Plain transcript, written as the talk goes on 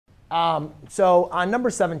So on number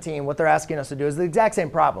 17, what they're asking us to do is the exact same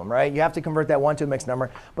problem, right? You have to convert that 1 to a mixed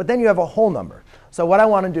number, but then you have a whole number. So what I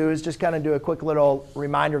want to do is just kind of do a quick little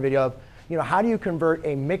reminder video of, how do you convert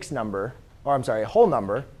a mixed number, or I'm sorry, a whole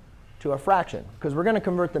number to a fraction? Because we're going to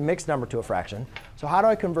convert the mixed number to a fraction. So how do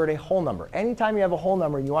I convert a whole number? Anytime you have a whole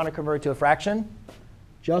number and you want to convert it to a fraction,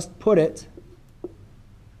 just put it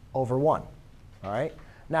over 1. All right?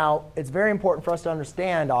 Now, it's very important for us to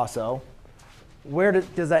understand also, where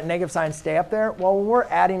does that negative sign stay up there? Well, when we're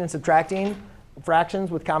adding and subtracting fractions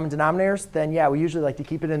with common denominators, then yeah, we usually like to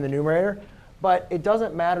keep it in the numerator. But it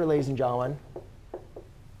doesn't matter, ladies and gentlemen,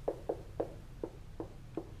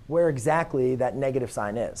 where exactly that negative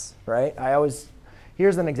sign is, right?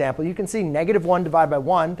 Here's an example. You can see negative 1 divided by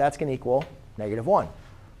 1, that's going to equal negative 1.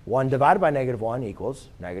 1 divided by negative 1 equals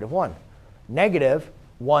negative 1. Negative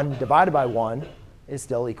 1 divided by 1 is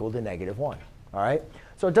still equal to negative 1. All right?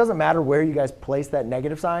 So it doesn't matter where you guys place that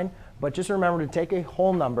negative sign, but just remember to take a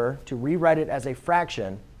whole number, to rewrite it as a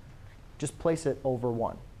fraction, just place it over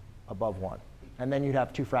 1, above 1. And then you'd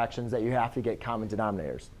have two fractions that you have to get common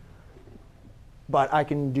denominators. But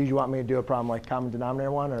do you want me to do a problem like common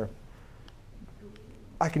denominator one? Or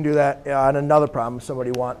I can do that on another problem if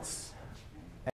somebody wants.